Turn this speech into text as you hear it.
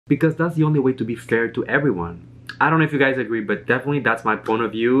because that's the only way to be fair to everyone. I don't know if you guys agree, but definitely that's my point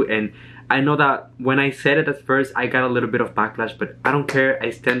of view. And I know that when I said it at first, I got a little bit of backlash, but I don't care. I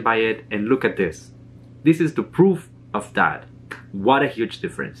stand by it. And look at this. This is the proof of that. What a huge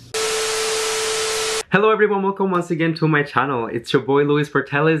difference. Hello everyone, welcome once again to my channel. It's your boy Luis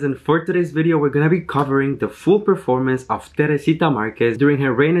Portelles, and for today's video we're gonna be covering the full performance of Teresita Marquez during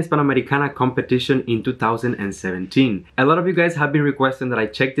her Reina Hispanoamericana competition in 2017. A lot of you guys have been requesting that I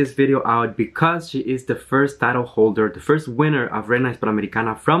check this video out because she is the first title holder, the first winner of Reina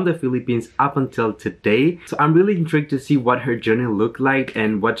Hispanoamericana from the Philippines up until today. So I'm really intrigued to see what her journey looked like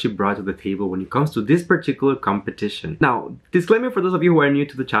and what she brought to the table when it comes to this particular competition. Now, disclaimer for those of you who are new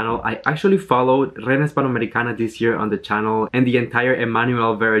to the channel, I actually followed Reina Hispanoamericana this year on the channel and the entire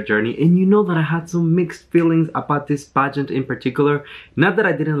Emmanuel Vera journey, and you know that I had some mixed feelings about this pageant in particular. Not that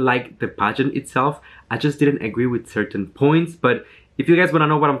I didn't like the pageant itself, I just didn't agree with certain points. But if you guys want to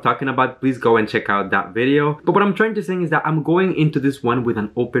know what I'm talking about, please go and check out that video. But what I'm trying to say is that I'm going into this one with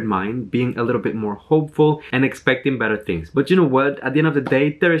an open mind, being a little bit more hopeful and expecting better things. But you know what? At the end of the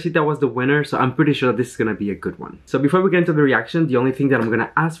day, Teresita was the winner, so I'm pretty sure that this is gonna be a good one. So before we get into the reaction, the only thing that I'm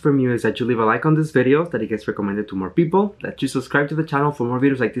gonna ask from you is that you leave a like on this video, that it gets recommended to more people, that you subscribe to the channel for more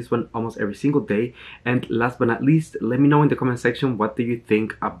videos like this one almost every single day. And last but not least, let me know in the comment section what do you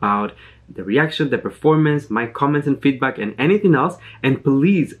think about the reaction, the performance, my comments and feedback, and anything else. And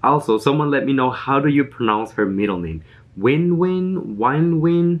please also someone let me know, how do you pronounce her middle name? Winwyn,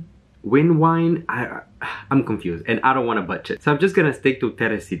 Winwyn? I'm confused and I don't want to butcher it, so I'm just gonna stick to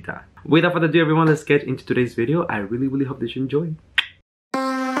Teresita. Without further ado everyone, let's get into today's video. I really hope that you enjoy.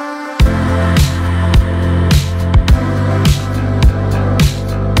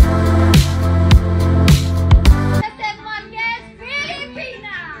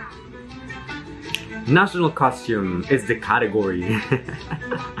 National costume is the category.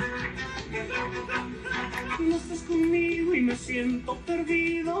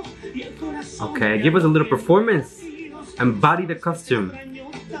 Okay, give us a little performance. Embody the costume.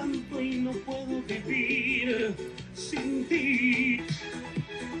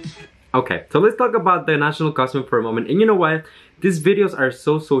 Okay, so let's talk about the national costume for a moment. And you know what? These videos are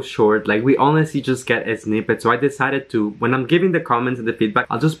so short, like we honestly just get a snippet. So I decided to, when I'm giving the comments and the feedback,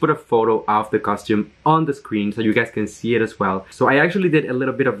 I'll just put a photo of the costume on the screen so you guys can see it as well. So I actually did a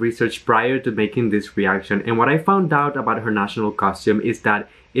little bit of research prior to making this reaction, and what I found out about her national costume is that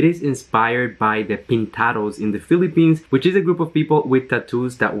it is inspired by the Pintados in the Philippines, which is a group of people with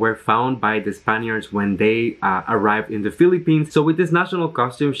tattoos that were found by the Spaniards when they arrived in the Philippines. So with this national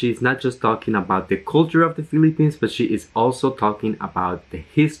costume, she's not just talking about the culture of the Philippines, but she is also talking about the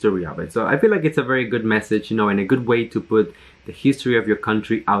history of it. So I feel like it's a very good message, you know, and a good way to put the history of your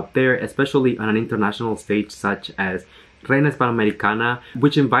country out there, especially on an international stage such as Reina Hispanoamericana,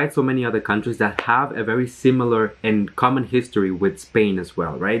 which invites so many other countries that have a very similar and common history with Spain as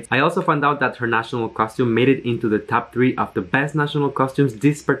well, right? I also found out that her national costume made it into the top 3 of the best national costumes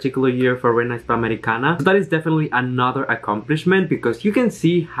this particular year for Reina Hispanoamericana. So that is definitely another accomplishment, because you can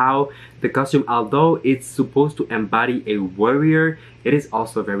see how the costume, although it's supposed to embody a warrior, it is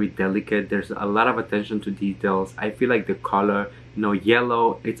also very delicate. There's a lot of attention to details. I feel like the color, you know,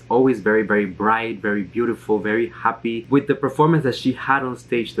 yellow, it's always very bright, very beautiful, very happy. With the performance that she had on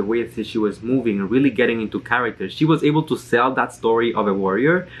stage, the way that she was moving and really getting into character, she was able to sell that story of a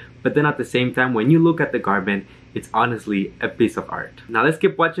warrior. But then at the same time, when you look at the garment, it's honestly a piece of art. Now let's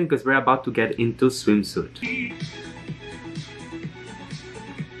keep watching because we're about to get into swimsuit.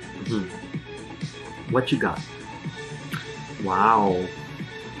 What you got? Wow.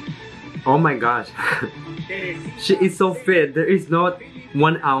 Oh my gosh. She is so fit. There is not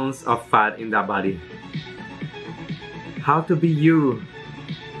 1 ounce of fat in that body. How to be you.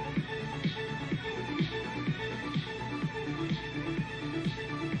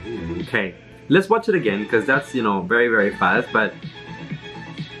 Okay, let's watch it again because that's, you know, very fast. But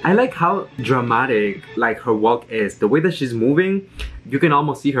I like how dramatic like her walk is. The way that she's moving, you can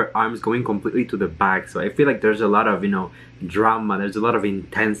almost see her arms going completely to the back. So I feel like there's a lot of, you know, drama, there's a lot of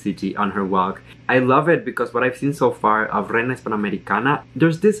intensity on her walk. I love it because what I've seen so far of Reina Hispanoamericana,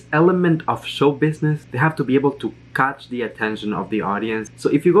 there's this element of show business. They have to be able to catch the attention of the audience. So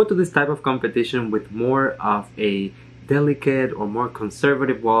if you go to this type of competition with more of a delicate or more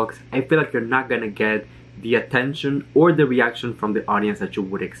conservative walks, I feel like you're not gonna get the attention or the reaction from the audience that you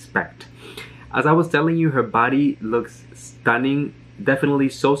would expect. As I was telling you, her body looks stunning. definitely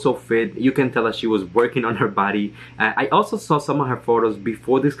so fit. You can tell that she was working on her body. I also saw some of her photos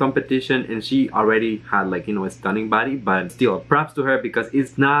before this competition, and she already had like, you know, a stunning body, but still props to her because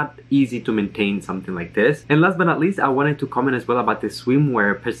it's not easy to maintain something like this. And last but not least, I wanted to comment as well about the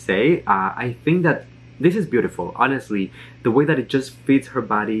swimwear per se. I think that this is beautiful, honestly. The way that it just fits her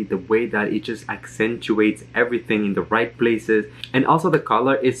body, the way that it just accentuates everything in the right places, and also the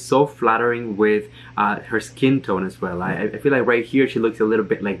color is so flattering with her skin tone as well. I feel like right here she looks a little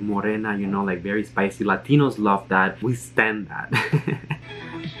bit like morena, you know, like very spicy. Latinos love that. We stand that.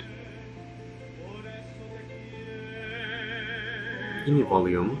 Give me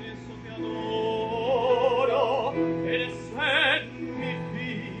volume.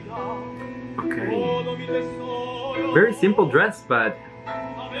 Very simple dress, but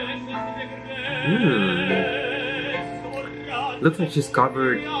looks like she's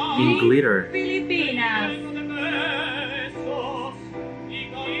covered in glitter.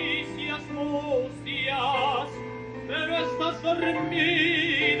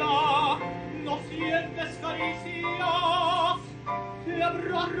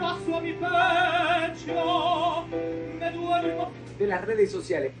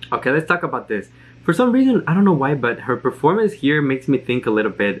 Okay, let's talk about this. For some reason, I don't know why, but her performance here makes me think a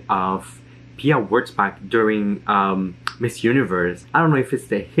little bit of Pia Wurtzbach during Miss Universe. I don't know if it's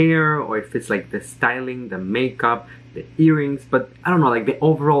the hair or if it's like the styling, the makeup, the earrings, but I don't know, like the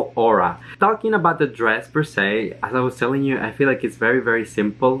overall aura. Talking about the dress per se, as I was telling you, I feel like it's very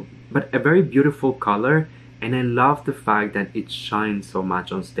simple, but a very beautiful color. And I love the fact that it shines so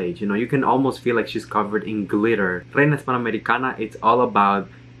much on stage. You know, you can almost feel like she's covered in glitter. Reina Hispanoamericana, it's all about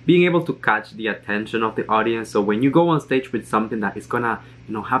being able to catch the attention of the audience. So when you go on stage with something that is gonna,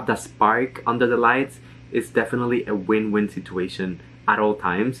 you know, have that spark under the lights, it's definitely a win-win situation at all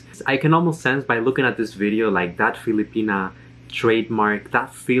times. I can almost sense by looking at this video like that Filipina trademark,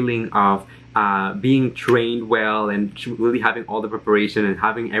 that feeling of being trained well and really having all the preparation and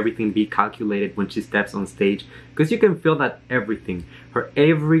having everything be calculated when she steps on stage, because you can feel that everything, her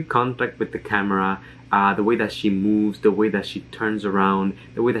every contact with the camera, the way that she moves, the way that she turns around,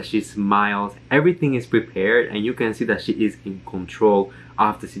 the way that she smiles, everything is prepared and you can see that she is in control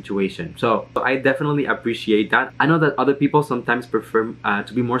of the situation. So I definitely appreciate that. I know that other people sometimes prefer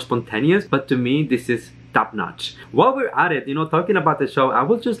to be more spontaneous, but to me this is top notch. While we're at it, you know, talking about the show, I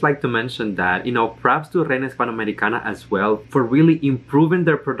would just like to mention that, you know, props to Reina Hispanoamericana as well for really improving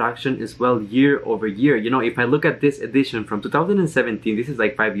their production as well year over year. You know, if I look at this edition from 2017, this is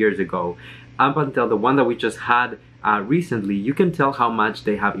like 5 years ago, up until the one that we just had recently, you can tell how much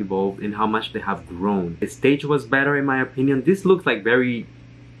they have evolved and how much they have grown. The stage was better in my opinion. This looks like very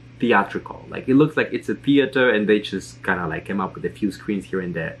theatrical, like it looks like it's a theater and they just kind of like came up with a few screens here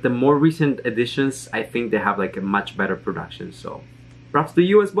and there. The more recent editions, I think they have like a much better production, so props to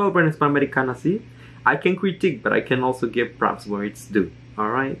you as well, Reina Hispanoamericana. See, I can critique, but I can also give props where it's due. All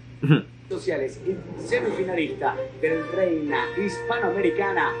right. Sociales, semifinalista del Reina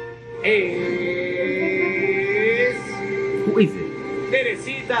Hispanoamericana es... Who is it?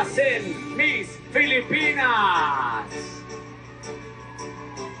 Teresita Zen, Miss Filipinas.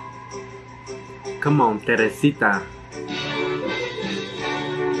 Come on, Teresita.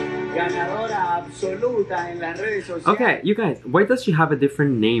 Ganadora absoluta en las redes sociales. Okay, you guys, why does she have a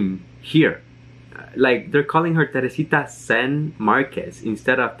different name here? Like, they're calling her Teresita Zen Marquez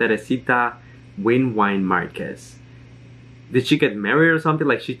instead of Teresita Winwyn Marquez. Did she get married or something?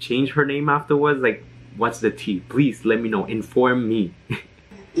 Like, she changed her name afterwards? Like, what's the tea? Please let me know. Inform me.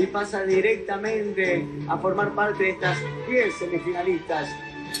 Y pasa directamente a formar parte de estas 10 semifinalistas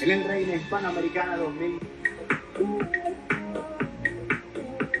en el Reina Hispanoamericana 2000.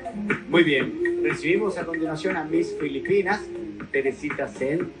 Muy bien, recibimos a continuación a Miss Filipinas, Teresita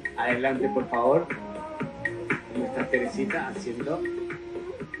Zen. Adelante, por favor. ¿Cómo está Teresita haciendo?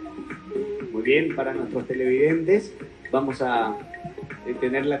 Muy bien, para nuestros televidentes vamos a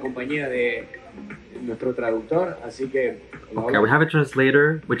tener la compañía de nuestro traductor, así que... Okay, we have a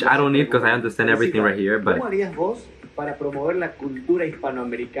translator, which I don't need because I understand everything right here, but... ¿Cómo harías vos para promover la cultura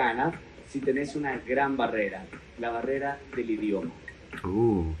hispanoamericana si tenés una gran barrera, la barrera del idioma?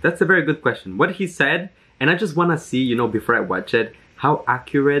 Ooh, that's a very good question. What he said, and I just want to see, you know, before I watch it, how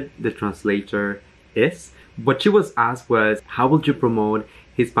accurate the translator is. What she was asked was, how would you promote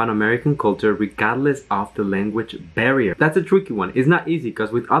Hispano-American culture regardless of the language barrier? That's a tricky one. It's not easy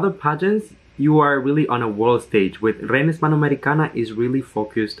because with other pageants, you are really on a world stage. With Reina Hispanoamericana is really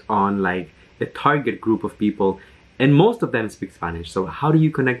focused on like a target group of people, and most of them speak Spanish. So how do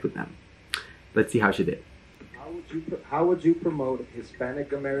you connect with them? Let's see how she did. How would you promote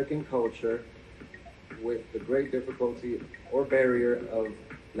Hispanic American culture with the great difficulty or barrier of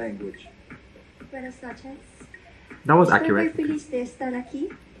language. Buenas noches. That was Estoy muy accurate. feliz de estar aquí.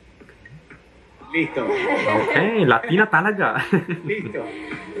 Listo. Okay, Latina talaga. Listo.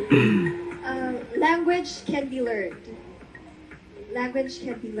 Language can be learned. Language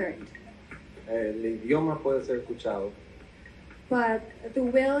can be learned. El idioma puede ser escuchado, But the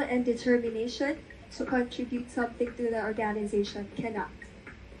will and determination to contribute something to the organization cannot.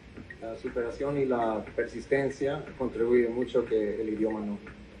 la superación y la persistencia contribuyen mucho que el idioma no.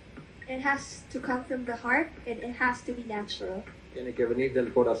 It has to come from the heart and it has to be natural. Tiene que venir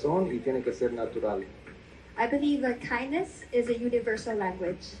del corazón y tiene que ser natural. I believe that kindness is a universal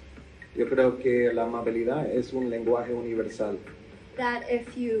language. Yo creo que la amabilidad es un lenguaje universal. That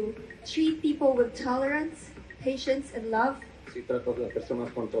if you treat people with tolerance, patience, and love, Si tratas a las personas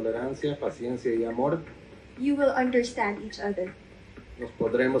con tolerancia, paciencia y amor, you will understand each other. nos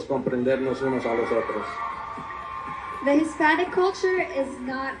podremos comprendernos unos a los otros. The Hispanic culture is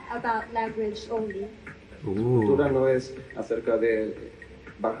not about language only. La Ooh. cultura no es acerca de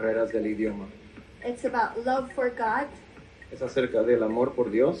barreras del idioma, It's about love for God, es acerca del amor por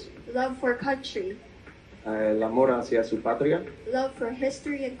Dios, love for country, el amor hacia su patria, love for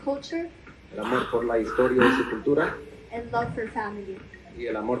history and culture, el amor por la historia y su cultura and love for family. y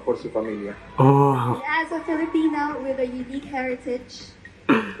el amor por su familia. Oh. As a Filipina with a unique heritage,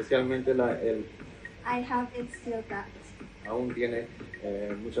 Especialmente I have instilled that. aún tiene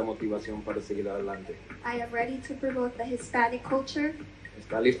mucha motivación para seguir adelante. I am ready to promote the Hispanic culture,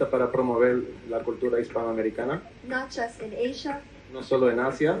 Está lista para promover la cultura hispanoamericana, not just in Asia, no solo en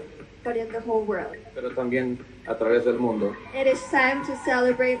Asia, but in the whole world. pero también a través del mundo. It is time to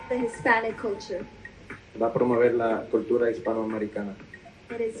celebrate the Hispanic culture. Va a promover la cultura hispanoamericana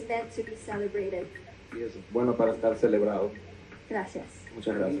It is meant to be celebrated. y es bueno para estar celebrado. Gracias.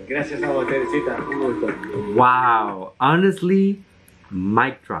 Muchas gracias. Gracias a vos, Teresita. Un gusto. Wow. Honestly,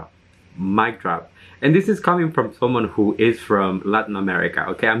 mic drop. Mic drop. And this is coming from someone who is from Latin America.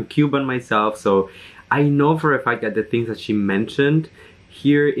 Okay, I'm Cuban myself, so I know for a fact that the things that she mentioned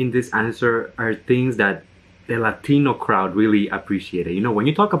here in this answer are things that the Latino crowd really appreciated. You know, when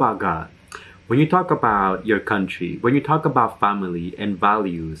you talk about God, when you talk about your country, when you talk about family and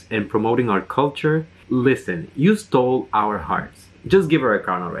values and promoting our culture, listen, you stole our hearts. Just give her a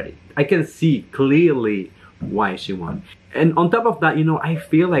crown already. I can see clearly why she won. And on top of that, you know, I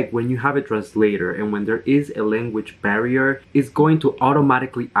feel like when you have a translator and when there is a language barrier, it's going to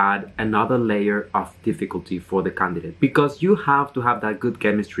automatically add another layer of difficulty for the candidate, because you have to have that good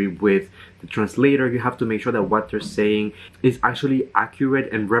chemistry with the translator. You have to make sure that what they're saying is actually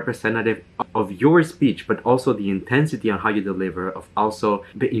accurate and representative of your speech, but also the intensity on how you deliver, of also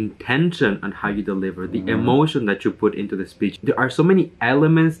the intention on how you deliver, the emotion that you put into the speech. There are so many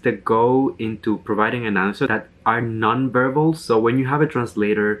elements that go into providing an answer that are non-verbal. So when you have a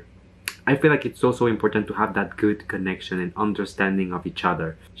translator, I feel like it's also important to have that good connection and understanding of each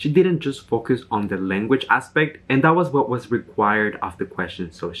other. She didn't just focus on the language aspect, and that was what was required of the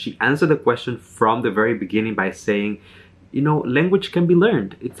question. So she answered the question from the very beginning by saying, you know, language can be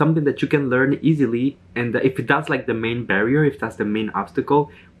learned. It's something that you can learn easily, and if that's like the main barrier, if that's the main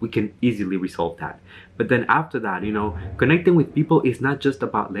obstacle, we can easily resolve that. But then after that, you know, connecting with people is not just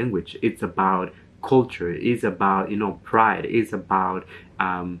about language. It's about culture, it's about, you know, pride, it's about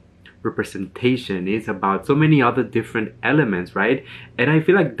representation, it's about so many other different elements, right? And I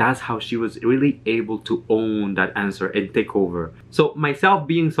feel like that's how she was really able to own that answer and take over. So myself,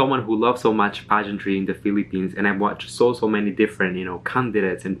 being someone who loves so much pageantry in the Philippines, and I've watched so many different, you know,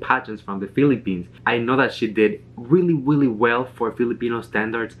 candidates and pageants from the Philippines, I know that she did really well for Filipino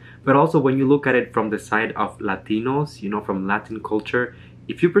standards. But also when you look at it from the side of Latinos, you know, from Latin culture,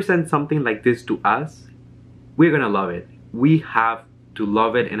 if you present something like this to us, we're gonna love it. We have to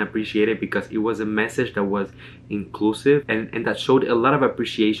love it and appreciate it, because it was a message that was inclusive and that showed a lot of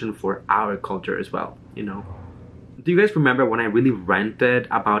appreciation for our culture as well, you know. Do you guys remember when I really ranted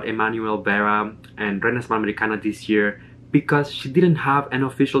about Emmanuel Vera and Reina Hispanoamericana this year because she didn't have an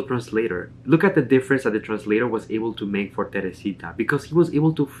official translator? Look at the difference that the translator was able to make for Teresita, because he was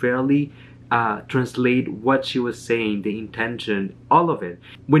able to fairly translate what she was saying, the intention, all of it.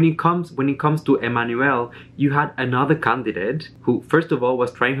 When it comes to Emmanuel, you had another candidate who, first of all,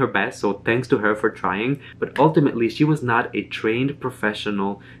 was trying her best, so thanks to her for trying, but ultimately she was not a trained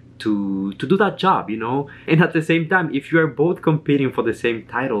professional to do that job, you know. And at the same time, if you are both competing for the same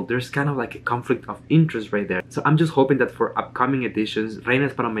title, there's kind of like a conflict of interest right there. So I'm just hoping that for upcoming editions, Reina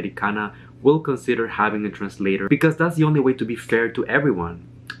Hispanoamericana will consider having a translator, because that's the only way to be fair to everyone.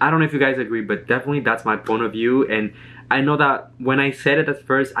 I don't know if you guys agree, but definitely that's my point of view. And I know that when I said it at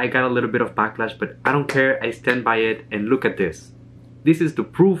first, I got a little bit of backlash, but I don't care. I stand by it, and look at this. This is the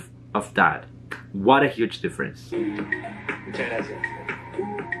proof of that. What a huge difference. Muchas gracias.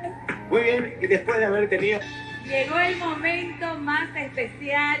 Muy bien, y después de haber tenido... Llegó el momento más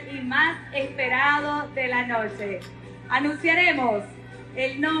especial y más esperado de la noche. Anunciaremos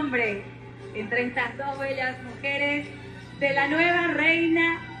el nombre entre estas dos bellas mujeres de la nueva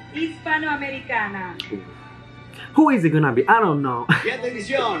reina hispanoamericana. Who is it gonna be? I don't know. Y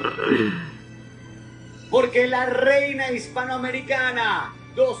atención, porque la reina hispanoamericana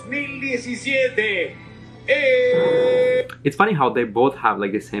 2017 It's funny how they both have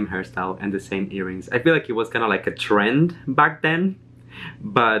like the same hairstyle and the same earrings. I feel like it was kind of like a trend back then,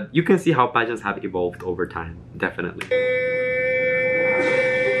 but you can see how pageants have evolved over time, definitely.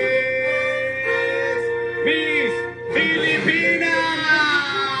 Miss Filipinas,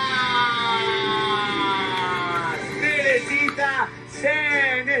 Teresita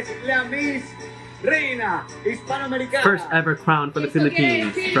Sen es la Miss Reina Hispanoamericana. First ever crown for the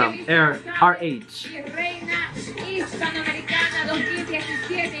Philippines from RH. Reina Hispanoamericana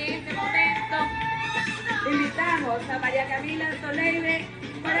 2017 en este momento. Invitamos a María Camila Soleide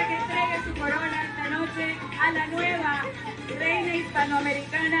para que entregue su corona esta noche a la nueva Reina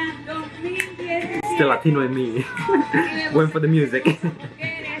Hispanoamericana 2017. Still Latino in me. Went for the music.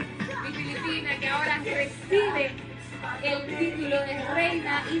 Mujeres y Filipina que ahora recibe el título de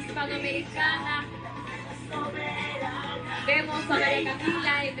Reina Hispanoamericana. Vemos a María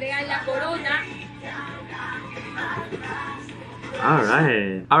Camila entregar la corona.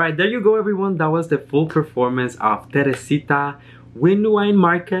 Alright, there you go everyone. That was the full performance of Teresita Winwyn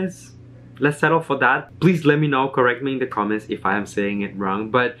Marquez. Let's settle for that. Please let me know, correct me in the comments if I am saying it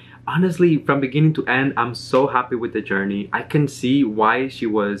wrong, but honestly, from beginning to end, I'm so happy with the journey. I can see why she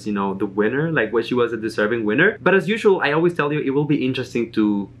was, you know, the winner, like why she was a deserving winner. But as usual, I always tell you, it will be interesting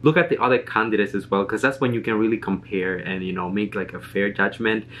to look at the other candidates as well, because that's when you can really compare and, you know, make like a fair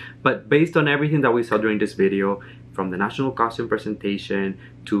judgment. But based on everything that we saw during this video, from the national costume presentation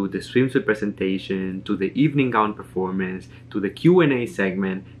to the swimsuit presentation to the evening gown performance to the Q&A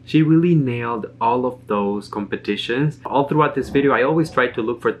segment, she really nailed all of those competitions. All throughout this video, I always try to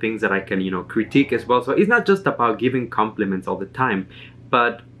look for things that I can, you know, critique as well. So it's not just about giving compliments all the time,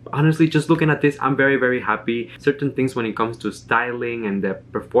 but honestly, just looking at this, I'm very, very happy. Certain things when it comes to styling and the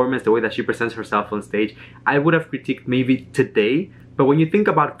performance, the way that she presents herself on stage, I would have critiqued maybe today. But when you think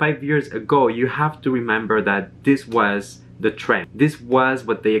about 5 years ago, you have to remember that this was the trend. This was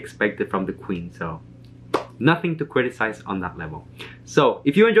what they expected from the queen. So nothing to criticize on that level. So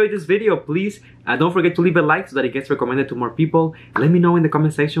if you enjoyed this video, please don't forget to leave a like so that it gets recommended to more people. Let me know in the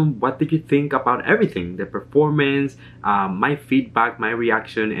comment section, what did you think about everything, the performance, my feedback, my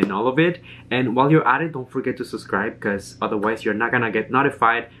reaction, and all of it. And while you're at it, don't forget to subscribe, because otherwise you're not gonna get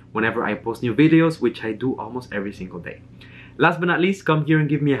notified whenever I post new videos, which I do almost every single day. Last but not least, come here and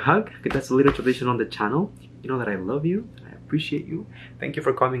give me a hug, because that's a little tradition on the channel. You know that I love you, I appreciate you. Thank you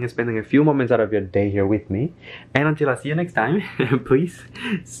for coming and spending a few moments out of your day here with me. And until I see you next time, please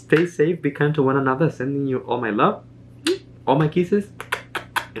stay safe, be kind to one another, sending you all my love, all my kisses,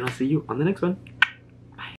 and I'll see you on the next one.